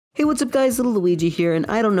Hey, what's up guys, Little Luigi here, and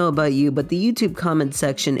I don't know about you, but the YouTube comment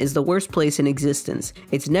section is the worst place in existence.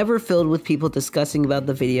 It's never filled with people discussing about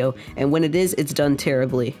the video, and when it is, it's done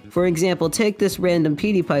terribly. For example, take this random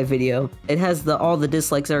PewDiePie video. It has the all the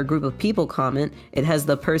dislikes are a group of people comment, it has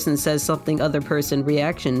the person says something other person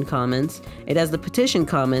reaction comments, it has the petition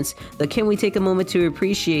comments, the can we take a moment to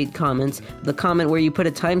appreciate comments, the comment where you put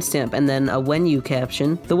a timestamp and then a when you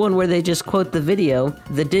caption, the one where they just quote the video,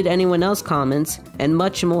 the did anyone else comments, and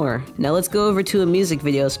much more. Now let's go over to a music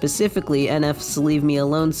video, specifically NF's Leave Me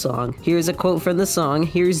Alone song. Here's a quote from the song,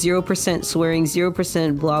 here's 0% swearing,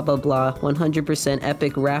 0% blah blah blah, 100%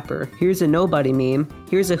 epic rapper. Here's a nobody meme,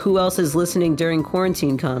 here's a who else is listening during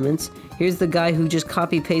quarantine comments, here's the guy who just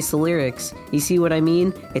copy-pastes the lyrics. You see what I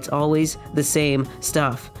mean? It's always the same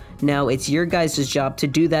stuff. Now, it's your guys' job to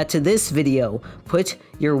do that to this video. Put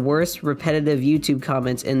your worst repetitive YouTube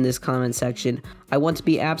comments in this comment section. I want to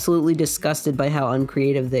be absolutely disgusted by how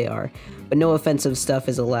uncreative they are, but no offensive stuff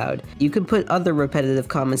is allowed. You can put other repetitive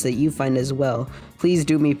comments that you find as well. Please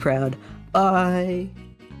do me proud. Bye!